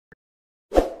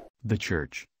The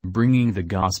church, bringing the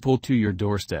gospel to your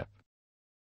doorstep.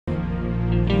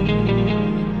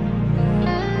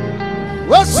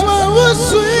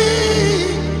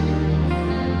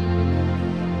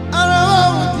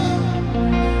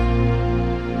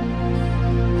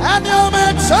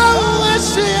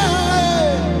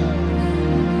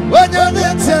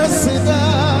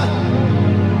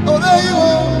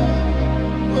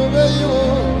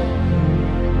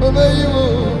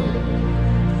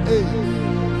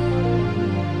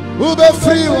 Ube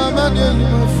free wa mani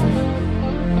you free.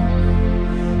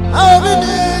 How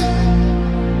many?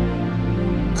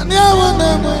 And I want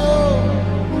them.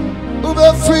 Ube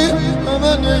free wa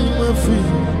mani you free.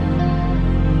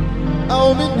 How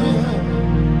many?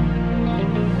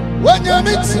 When you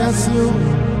meet you,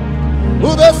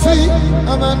 ube free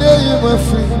wa mani you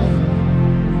free.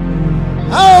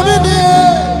 How many?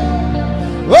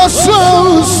 What's wrong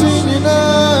with you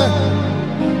now?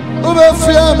 Ube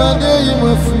free wa mani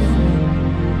you free.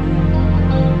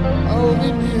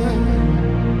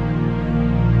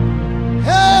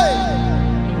 Hey,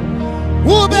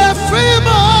 we'll be free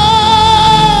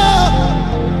more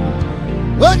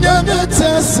when you're not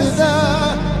testing.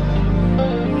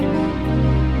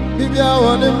 Maybe I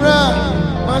want to run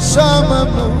my shaman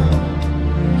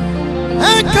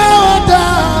and go and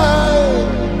die.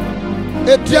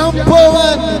 A jump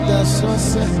over the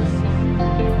sunset.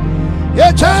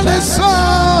 You're trying to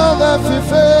solve every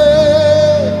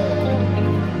fate.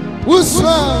 Who's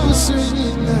wrong? Who's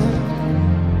swinging now?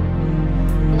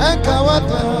 And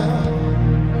Kawata.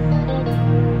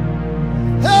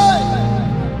 Hey,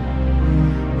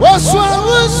 what's wrong?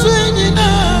 Who's swinging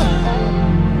now?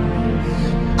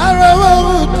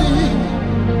 Arawudi.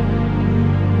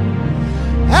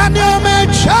 And you may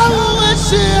travel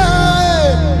with you.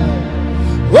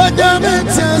 When you may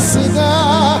test it,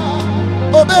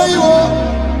 obey you,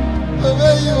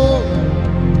 obey you,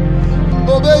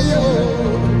 obey you.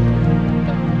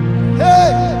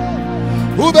 Hey,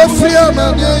 who be free,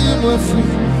 man? You be free.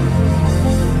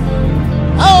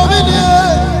 How many?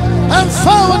 I'm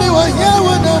found you here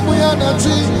when we are not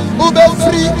free. Who be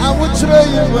free? I will try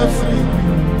you be free.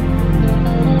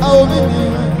 How many?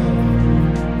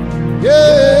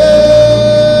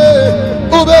 Yeah,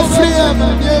 who be free,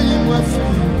 man? You be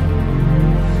free.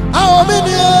 How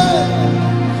many?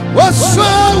 What's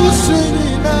wrong with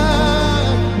you now?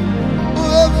 Who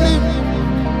be free?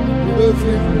 Who be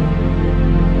free?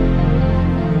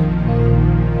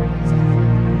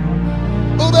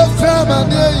 The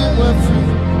family you were free.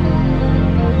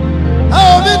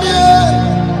 How many?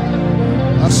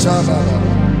 Ashaba.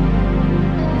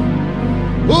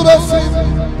 Who the free?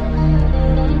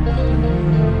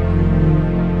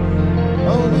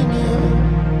 How many?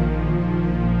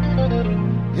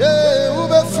 Yeah, who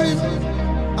the free?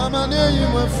 I'm an you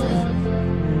were free.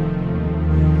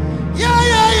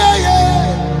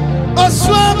 Yeah. A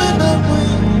swimming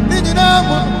in the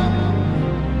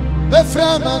the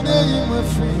friend and you were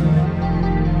free.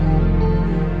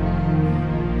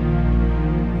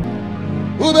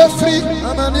 Who be free?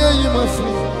 I'm an you were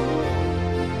free.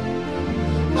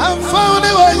 I'm found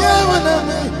you are here when I'm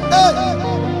hey.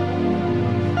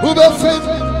 Who be free?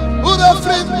 Who be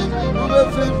free? Who be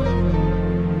free?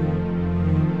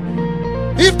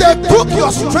 If they took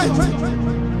your strength,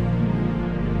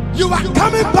 you are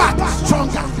coming back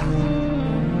stronger.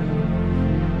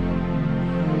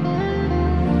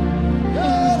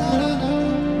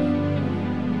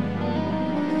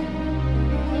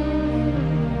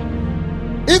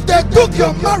 If they took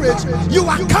your marriage, you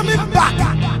are coming back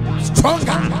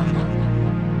stronger.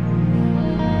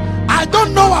 I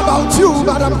don't know about you,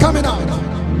 but I'm coming out.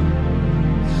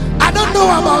 I don't know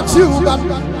about you, but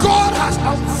God has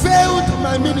unveiled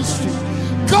my ministry.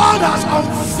 God has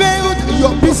unveiled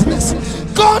your business.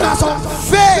 God has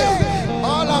unveiled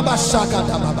all about Shaka.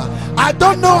 I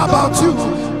don't know about you,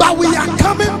 but we are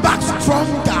coming back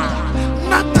stronger.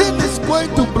 Nothing is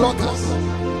going to block us.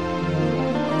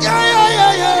 Yeah.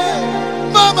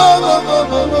 Mama.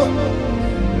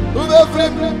 Who the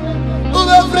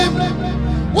free?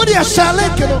 What do you shall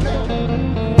like?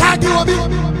 Tag you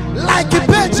like a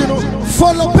page,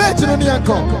 follow page,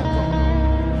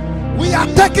 we are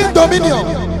taking dominion.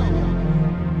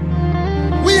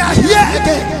 We are here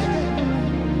again.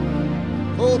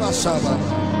 Oh, my Shabbat.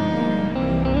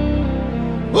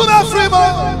 Who the free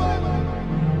more?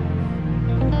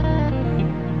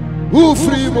 Who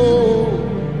free more?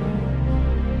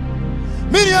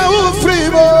 Minya who free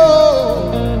more?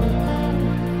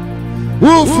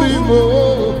 Who free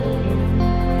more?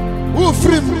 Who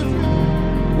free more?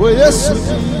 Oh yes,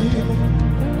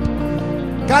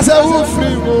 Kaza who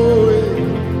free more?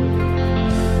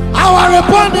 Our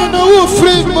upon in the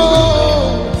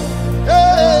Frimpong.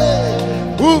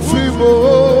 Hey,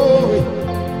 Frimpong.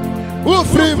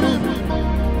 Frimpong.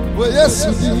 Well, yes,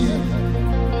 you did.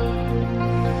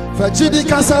 Fajidi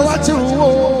Kasawati.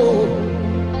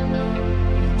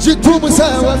 Jitum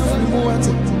Sawa Frimpong.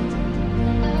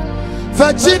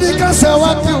 Fajidi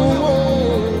Kasawati.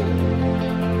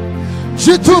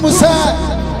 Jitum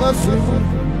Sawa Frimpong.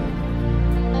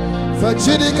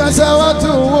 Fajidi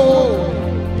Kasawati.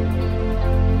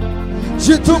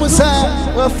 Jitum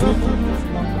Sawa Frimpong.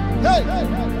 Hey,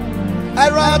 I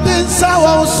rather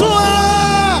Sawa Sua.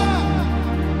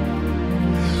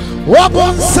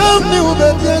 Wabon some new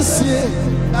obedience.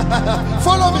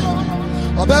 Follow me.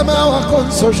 Obama wa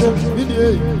social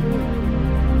media.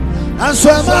 And so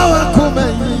I come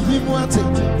and him want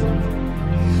it.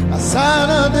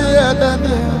 Asana de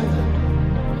Daniel.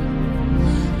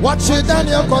 Watch it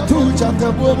Daniel go to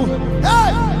chapter boom.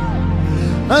 Hey!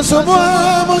 And so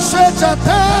more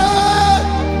chapter.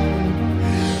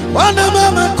 One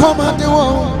mama come at the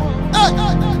wall. Hey!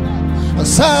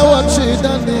 Asana watch it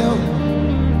Daniel.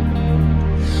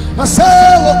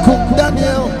 Asana cook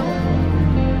Daniel.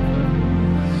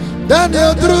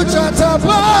 Daniel drew chapter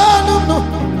one.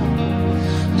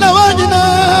 Now I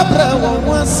know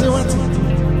once you want it.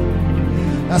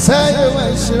 I say you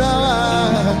will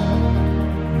share.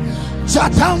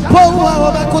 Chatam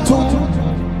power bakutu.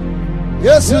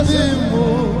 Yes, you do.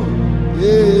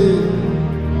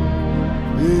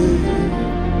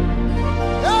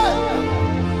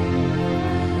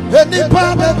 Any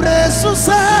papa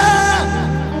bresusa.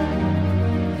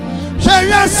 Shall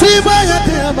you see my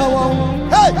idea?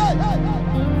 Hey,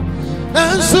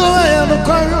 and so I am a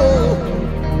caro.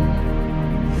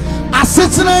 I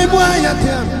sit in a boy at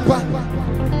the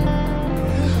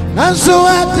and so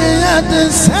at the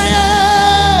say,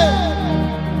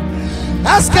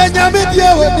 ask I meet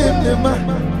you with him.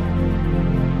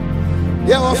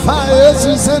 There were fires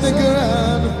in the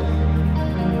ground,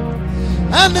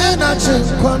 and then I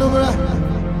just come over.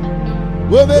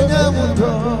 Women,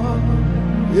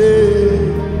 hey.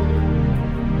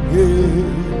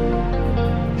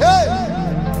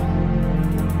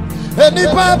 Any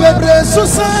Papa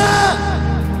Bresusa,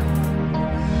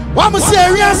 one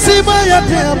serious see my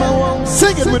idea.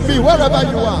 Sing it with me wherever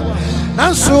you are.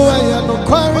 And so I am no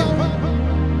quarry.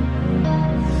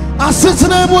 I sit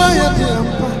in a boy at the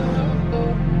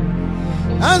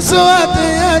and so at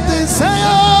the say,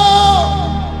 oh,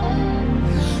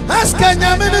 ask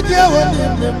Kanyamini dear one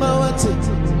in the mountain.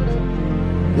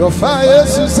 Your fire,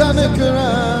 Susanna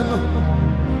Curano,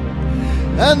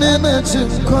 and in a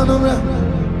chip corner.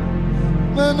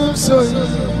 Man, so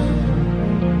yeah.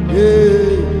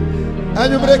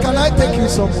 And you break, can I take you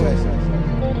somewhere?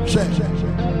 Share.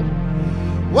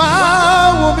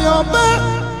 Wow, your man.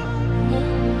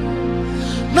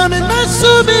 None in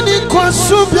so many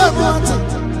consubia wanted.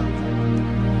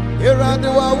 Here are the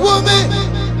woman.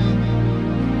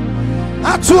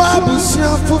 At to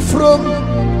Abusia from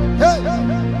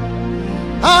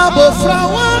Abo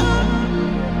flower.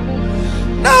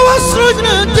 Now I was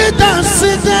struggling to dance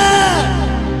there.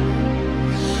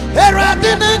 Here I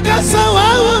didn't get so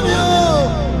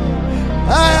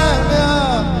I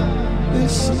am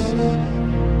this.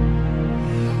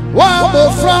 Wow, the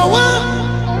flower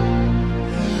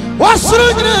was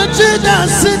struggling to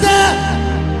dance there.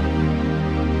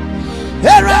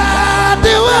 Here I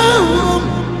do.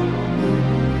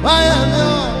 I am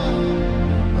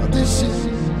this.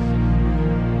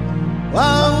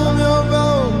 Wow,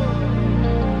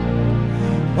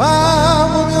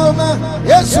 wow,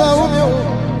 yes,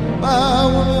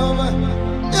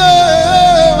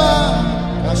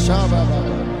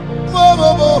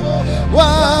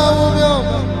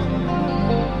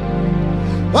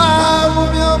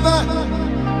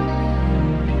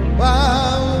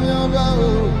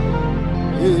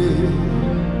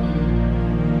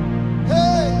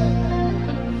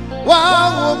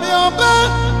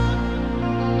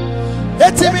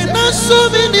 so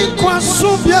many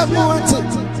consubia wanted.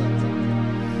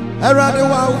 I rather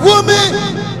want woman.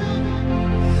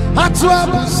 I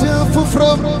trouble myself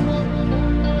from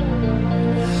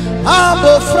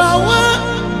Abo flower.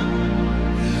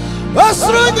 Was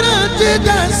struggling to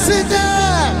dance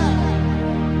there.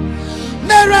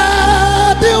 Never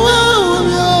the one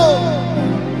you.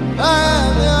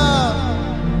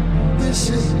 This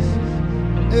is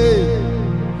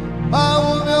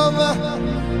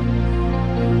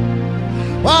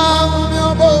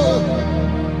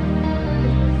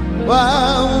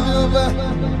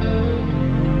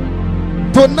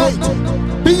Tonight,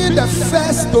 being the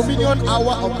first dominion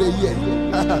hour of the year,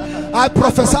 I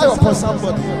prophesy upon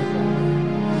somebody.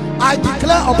 I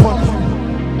declare upon you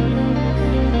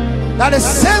That the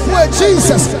same way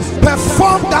Jesus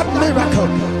performed that miracle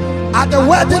at the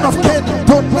wedding of Cana.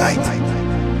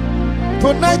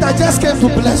 Tonight I just came to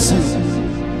bless you.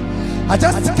 I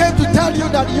just came to tell you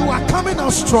that you are coming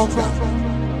out stronger.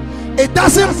 It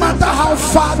doesn't matter how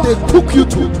far they took you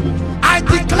to. I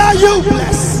declare you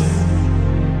blessed.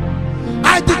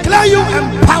 I declare you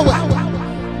empowered.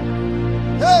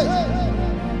 Hey.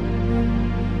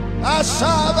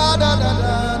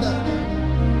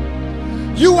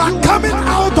 You are coming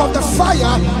out of the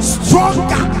fire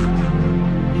stronger.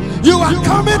 You are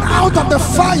coming out of the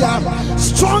fire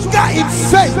stronger in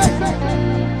faith.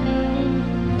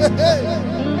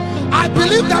 I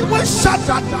believe that when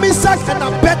Shadrach, Meshach, and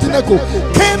Abednego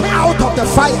came out of the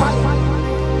fire,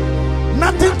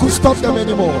 nothing could stop them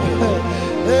anymore.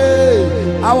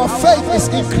 Our faith is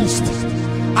increased.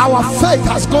 Our faith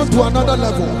has gone to another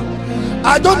level.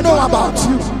 I don't know about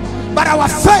you, but our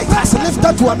faith has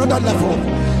lifted to another level.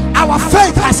 Our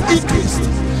faith has increased.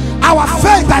 Our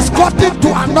faith has gotten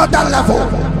to another level.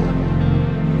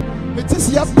 It is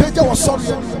your page was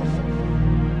sorry.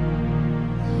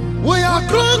 We are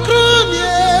grown,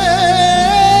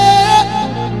 yeah.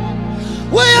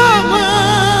 We are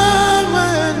one.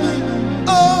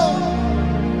 Oh,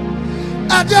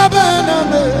 Adabana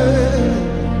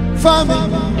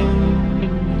family.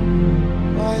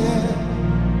 Oh yeah.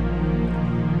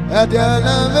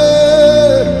 Adabana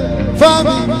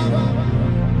family.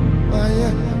 Oh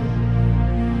yeah.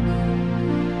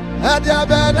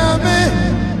 Adabana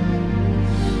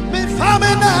me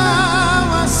family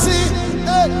now I see.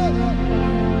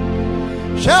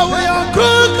 Shall we are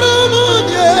good,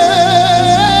 yeah?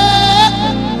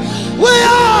 We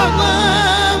are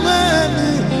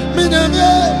many.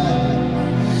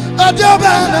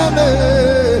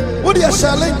 What do you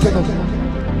say, Lincoln?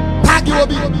 Tag you will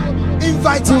be,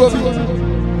 invite you will be.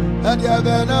 And you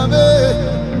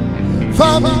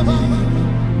family.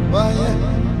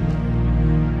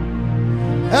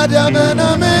 And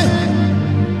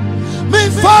me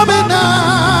family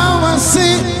now I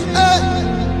see.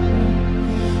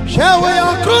 Shall we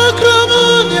all crook,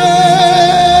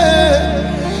 yeah?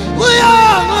 We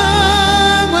are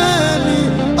many.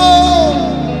 Oh,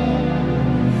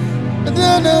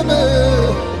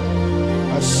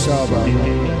 Ashaba.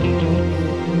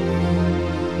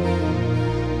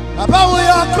 About we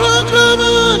are crook,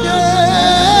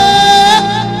 yeah?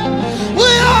 We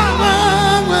are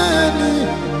many.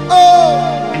 Oh,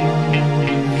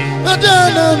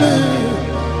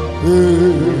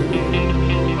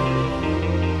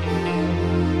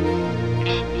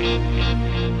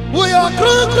 we are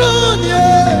crooked,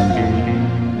 yeah.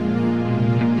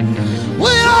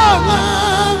 We are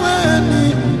many.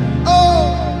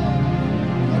 Oh,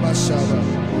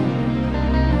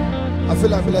 I feel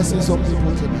like blessing some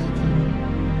people tonight.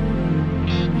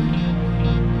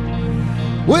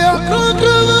 We are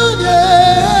crooked,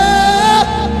 yeah.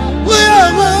 We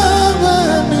are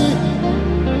many.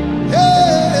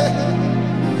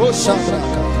 Yeah. Oh,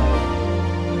 Shabraka.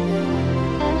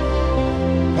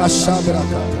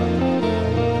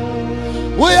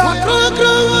 We are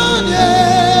crooked,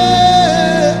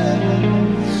 yeah.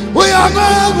 We are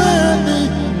many.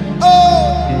 Oh,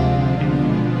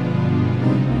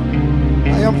 I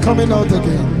am coming out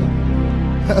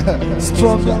again,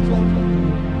 stronger.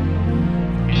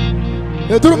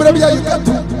 You do remember you get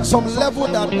to some level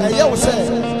that I will say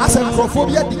as a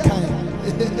microphobia decline.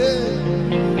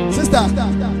 Sister,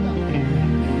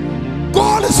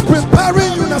 God is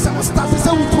preparing you as I was starting to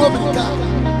say with America.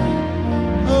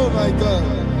 Oh my God.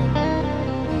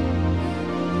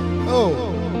 Oh,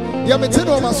 yeah, me tell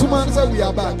you, my woman say we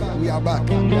are back. We are back.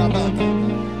 We are back.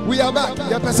 We are back.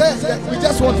 Yeah, we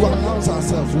just want to announce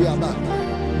ourselves. We are back.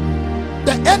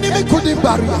 The enemy couldn't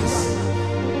bury us.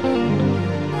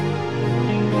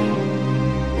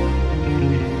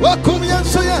 Welcome,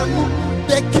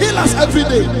 they kill us every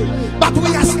day, but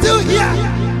we are still here.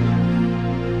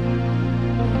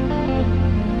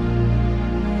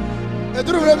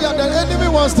 The enemy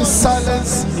wants to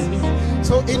silence you.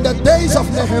 So in the days of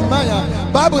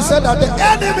Nehemiah, Bible said that the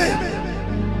enemy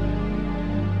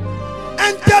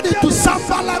entered into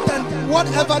Sanballat and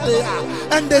whatever they are,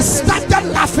 and they started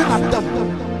laughing at them.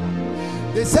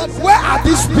 They said, where are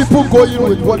these people going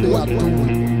with what they are doing?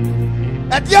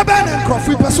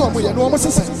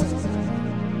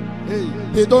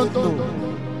 They don't know.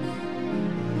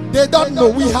 They don't know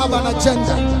we have an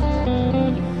agenda.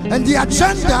 And the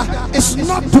agenda is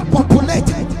not to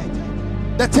populate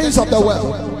the things of the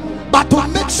world, but to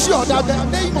make sure that the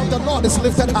name of the Lord is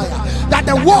lifted higher, that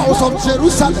the walls of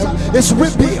Jerusalem is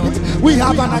rebuilt. We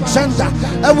have an agenda,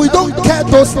 and we don't care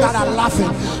those that are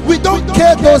laughing. We don't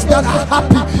care those that are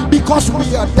happy because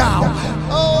we are down.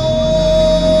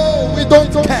 Oh, we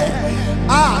don't care.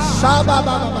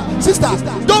 Sisters,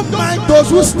 don't mind those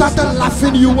who started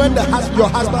laughing you when your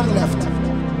husband left.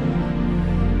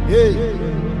 Hey.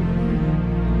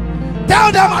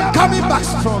 Tell them I'm coming back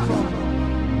strong.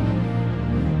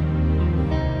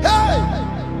 Hey,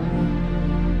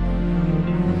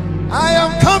 I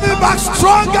am coming back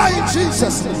stronger in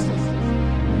Jesus' name.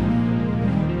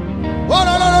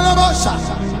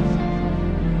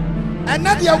 And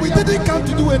that year we didn't come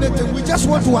to do anything. We just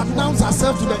want to announce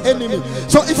ourselves to the enemy.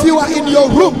 So if you are in your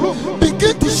room,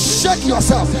 begin to shake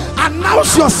yourself.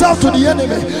 Announce yourself to the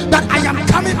enemy that I am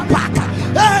coming back.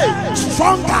 Hey,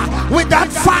 stronger. With that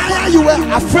fire you were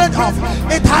afraid of,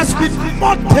 it has been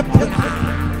multiplied.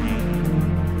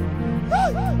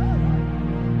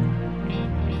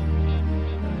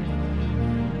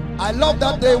 I love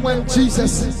that day when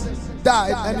Jesus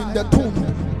died and in the tomb.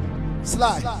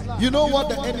 Slide. You know what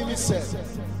the enemy said?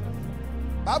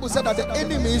 Bible said that the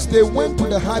enemies, they went to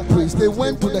the high priest, they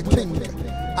went to the king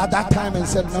at that time and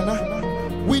said,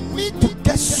 Nana, we need to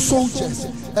get soldiers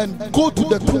and go to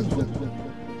the tomb,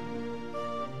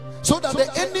 so that the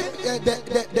enemy,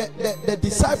 the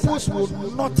disciples will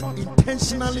not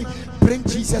intentionally bring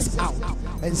Jesus out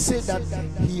and say that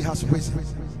he has risen.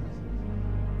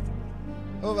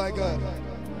 Oh my God.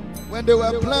 When they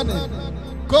were planning,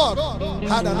 God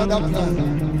had another plan.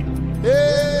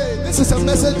 Hey, this is a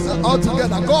message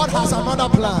altogether. God has another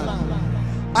plan.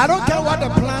 I don't care what the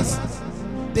plans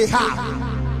they have.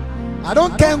 I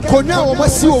don't care.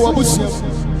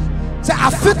 Say, I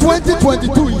fit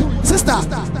 2022. Sister,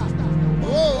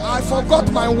 oh, I forgot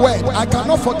my word. I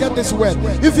cannot forget this word.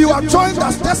 If you are joined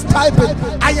us, just type it.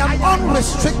 I am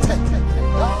unrestricted.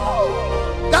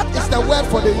 That is the word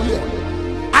for the year.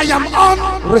 I am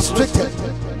unrestricted.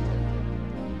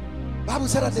 Bible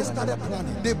said that they started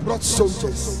planning. They brought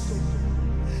soldiers.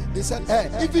 They said, hey,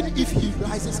 even if he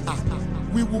rises up,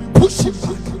 we will push him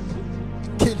back,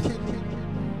 kill him.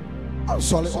 I'm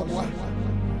sorry.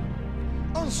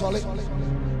 I'm sorry.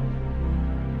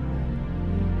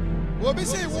 We'll be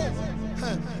saying,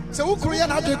 so who Korean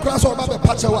had to cross over the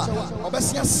Pachawa?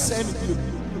 Obesia send you.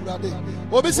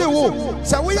 We'll be saying,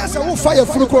 so we have to fire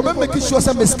through Korean, making sure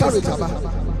some miscarriage.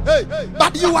 Hey,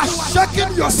 but you are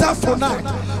shaking yourself tonight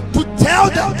to tell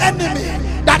the enemy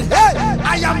that, hey,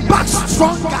 I am back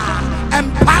stronger,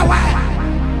 empowered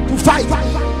to fight.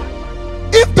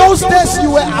 If those days you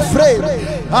were afraid,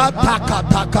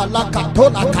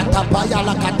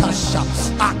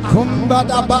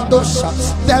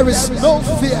 there is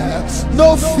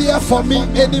no fear for me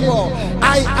anymore.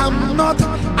 I am not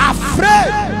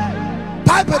afraid.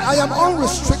 Type it, I am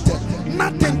unrestricted.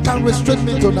 Nothing can restrict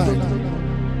me tonight.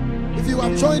 If you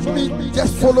have joined me,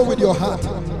 just follow with your heart.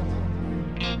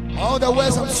 All the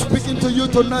words I'm speaking to you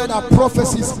tonight are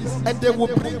prophecies, and they will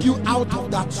bring you out of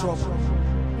that trouble.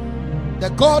 The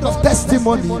God of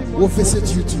testimony will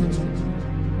visit you too.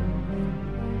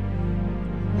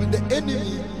 When the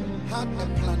enemy had a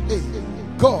plan A,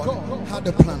 God had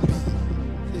a plan B.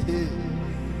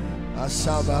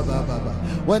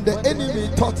 When the enemy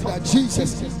thought that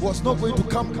Jesus was not going to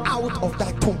come out of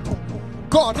that tomb,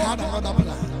 God had another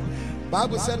plan.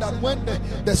 Bible said that when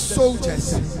the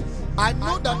soldiers, I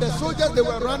know that the soldiers, they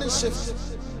were running shifts.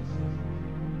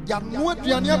 They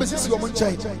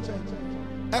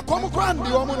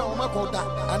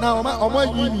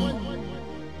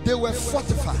were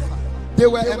fortified, they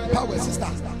were empowered. Sister,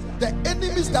 the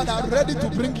enemies that are ready to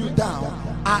bring you down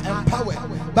are empowered.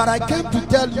 But I came to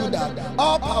tell you that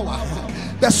all power,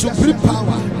 the supreme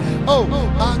power,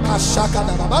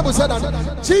 the Bible said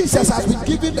that Jesus has been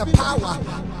given the power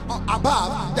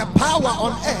above, the power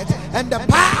on earth, and the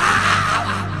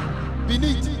power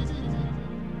beneath.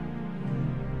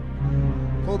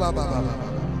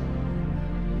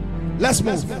 Let's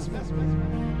move.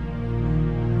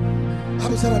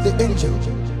 Bible said that the angel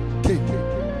came.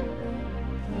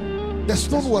 The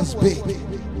stone was big.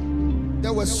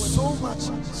 There were so much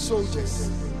soldiers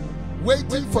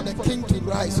waiting for the king to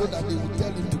rise so that they would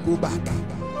tell him to go back.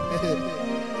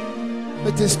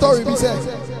 But the story we said,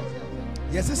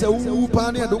 yes, it's a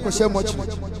whoopani and don't share much.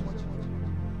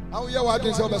 How you are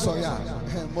doing so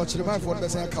much remind for the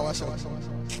same Kawasha.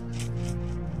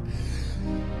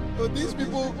 So these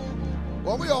people,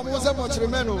 when we almost have much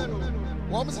remember,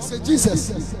 one must say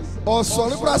Jesus or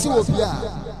sorry, Brasi will be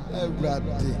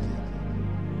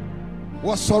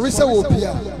was sorry, so will be.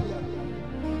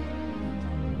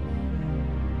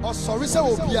 Oh, sorry, sir,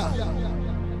 Obia.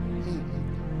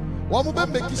 One will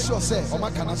make sure, say, or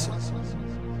my cancer.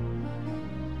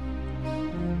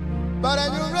 But are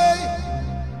you ready?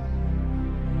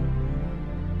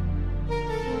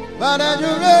 But are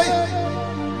you ready?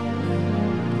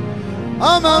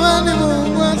 I'm a man who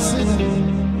wants it.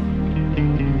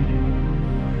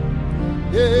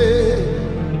 Yeah.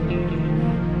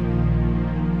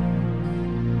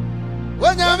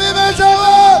 When you're in the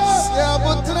showers, yeah,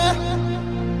 but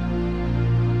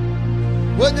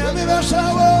when you're in the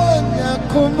shower, you're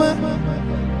coming.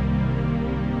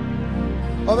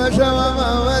 Over shower,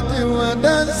 what you want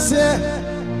dance.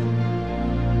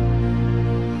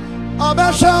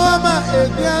 Over shower, my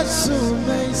Ebiasu,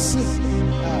 Macy.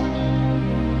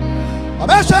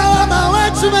 Over shower, my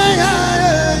what you may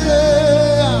have.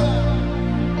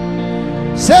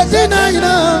 Setting I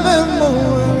know.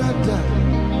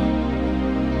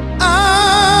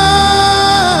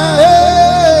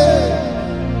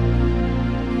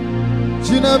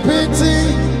 Gina Piti,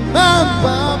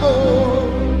 Mambabo.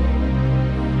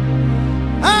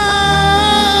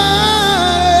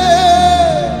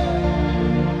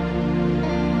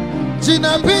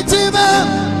 Gina Piti,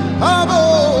 Mambabo.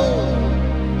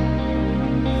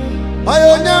 I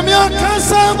am your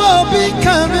Casamo,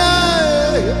 Bicamia.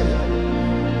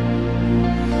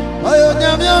 I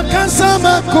am your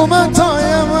Casama,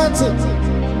 Kumatoya, Mati.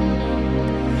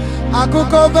 I could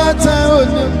go back to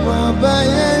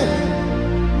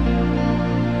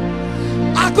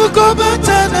I could go back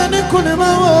to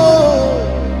Nanikunema.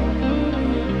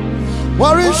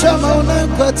 Worry Shamona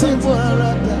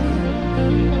Katibuarada.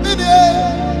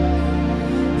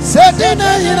 Setting in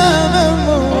a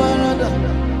Warada.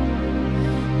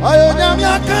 I am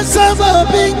your Casaba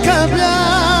Bicabia.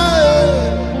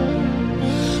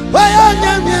 Why I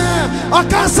am your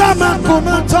Casama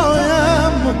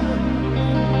Kumatoyam.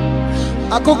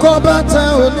 I could go back to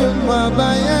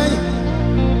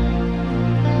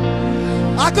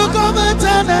I could go back to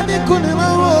Nanikunema.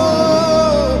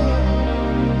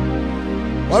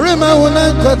 Or am I one I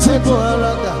got it for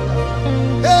Arada?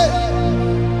 Hey,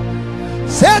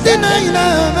 Saturday night,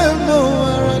 no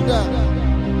Arada.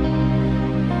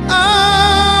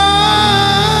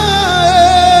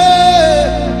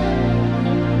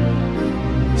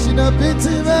 She not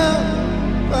pity me,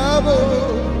 Babo.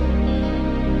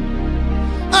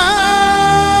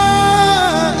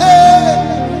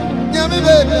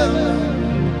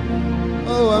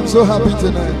 Oh, I'm so happy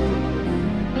tonight.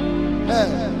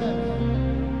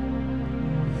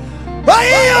 Why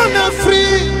are you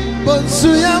free,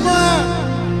 Bonsuyama?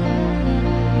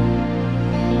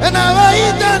 And I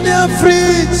eat on your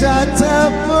free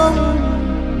chatapum.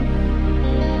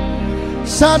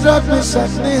 Shadrach,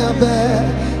 Meshach,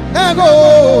 Abednego.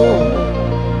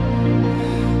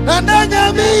 And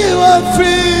then you are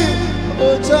free,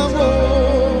 Ojamo.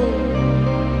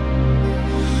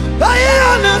 I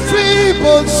am a free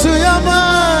Bonsuyama.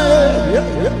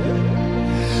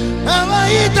 And I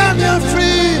eat on your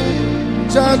free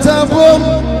chatapum.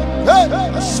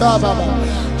 Shababa.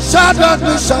 Shadrach,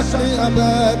 Meshach,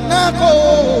 Abednego.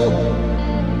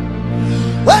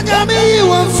 When you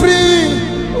are free,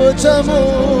 Ojamo.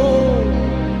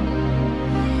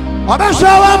 I'm a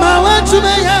shower, my way to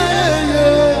me.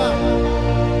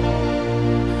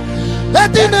 Let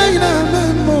the night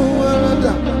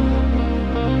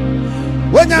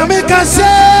when you make a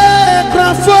say,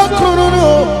 Grafo,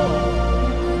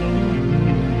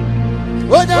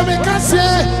 when you make a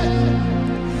say,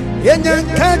 Yenyan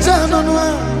Kajano,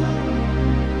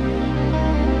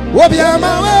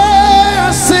 Wabiama,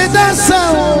 I say that's so.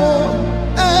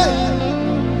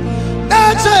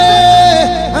 That's it,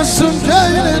 and some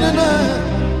joy.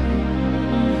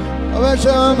 I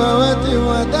show my what you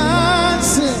are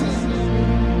dancing.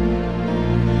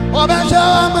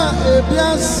 Obashama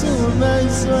Ebiasu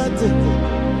Maiswati.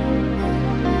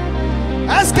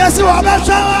 Ask us what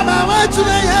Obashama went to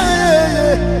the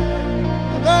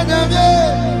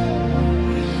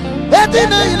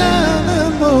Etina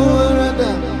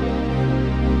Morada.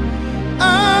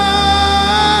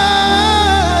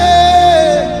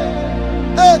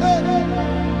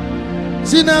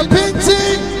 Sina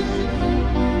painting.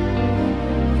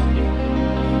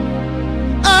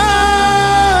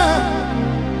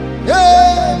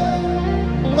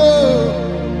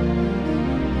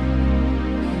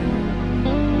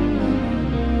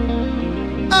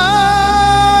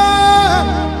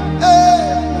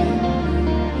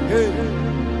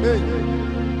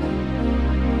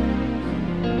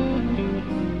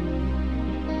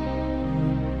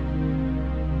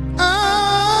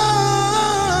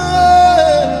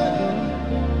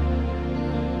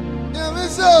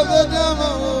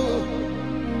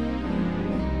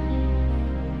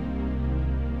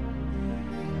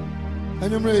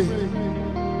 And you're ready.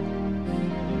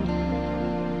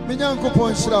 Minyanko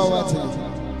point shrawati.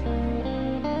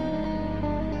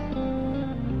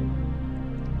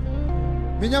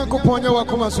 Minyanko ponya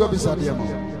wakuma so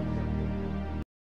bisadiamo.